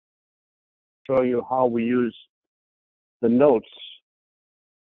show you how we use the notes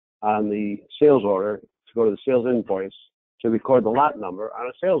on the sales order to go to the sales invoice to record the lot number on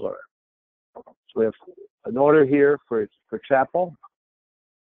a sales order. So we have an order here for Chapel.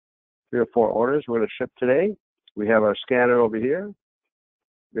 3 or 4 orders we're going to ship today. We have our scanner over here.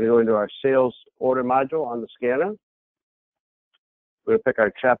 We're going to go into our sales order module on the scanner. We're going to pick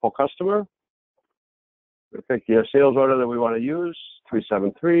our Chapel customer. We're going to pick the sales order that we want to use,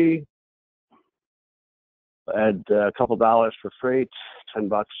 373. Add a couple dollars for freight, $10,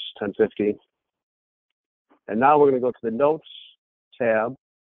 $10.50. And now we're going to go to the Notes tab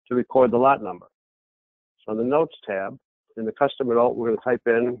to record the lot number. So on the Notes tab, in the customer note, we're going to type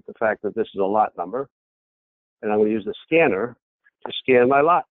in the fact that this is a lot number. And I'm going to use the scanner to scan my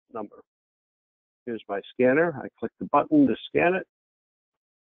lot number. Here's my scanner. I click the button to scan it.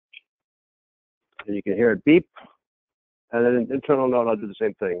 And you can hear it beep. And then in internal note, I'll do the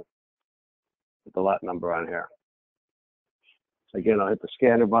same thing with the lot number on here. So again, I'll hit the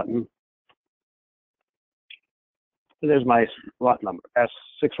scanner button. And there's my lot number,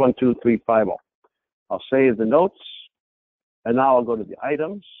 S612350. I'll save the notes. And now I'll go to the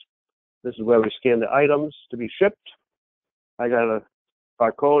items. This is where we scan the items to be shipped. I got a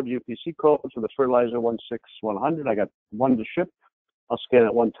barcode, UPC code for the fertilizer 16100. I got 1 to ship. I'll scan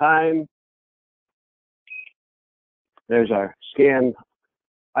it 1 time. There's our scan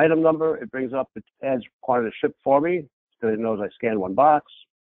item number. It brings up, it adds quantity to ship for me because it knows I scanned 1 box.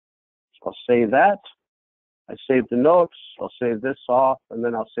 So I'll save that. I save the notes. I'll save this off, and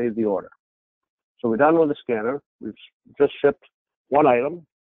then I'll save the order. So we're done with the scanner. We've just shipped 1 item.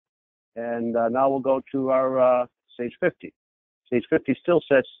 And now we'll go to our Sage 50. Sage 50 still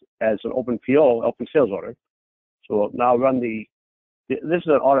sets as an open PO, open sales order. So we'll now run this is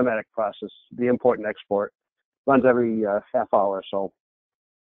an automatic process, the import and export. Runs every half hour or so.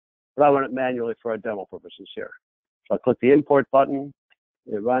 But I run it manually for our demo purposes here. So I click the import button.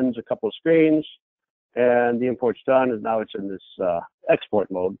 It runs a couple of screens. And the import's done, and now it's in this export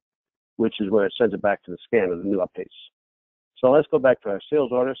mode, which is where it sends it back to the scanner, the new updates. So let's go back to our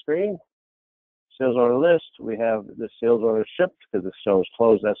sales order screen. Sales order list, we have the sales order shipped because the show is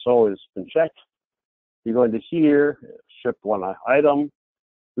closed. SO has been checked. You go into here, ship 1 item.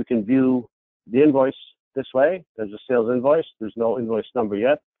 We can view the invoice this way. There's a sales invoice. There's no invoice number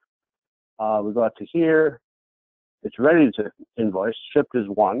yet. We go out to here. It's ready to invoice. Shipped is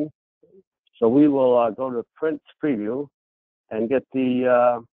 1. So we will go to print preview and get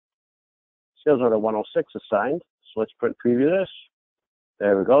the sales order 106 assigned. So let's print preview this.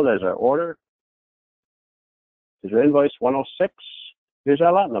 There we go. There's our order. There's your invoice 106. Here's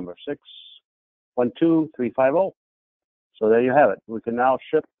our lot number 612350. So there you have it. We can now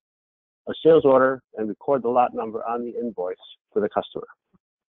ship a sales order and record the lot number on the invoice for the customer.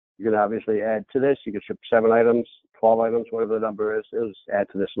 You can obviously add to this. You can ship 7 items, 12 items, whatever the number is. It'll just add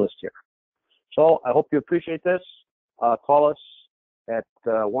to this list here. So I hope you appreciate this. Call us at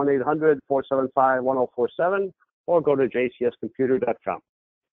 1-800-475-1047 or go to jcscomputer.com.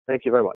 Thank you very much.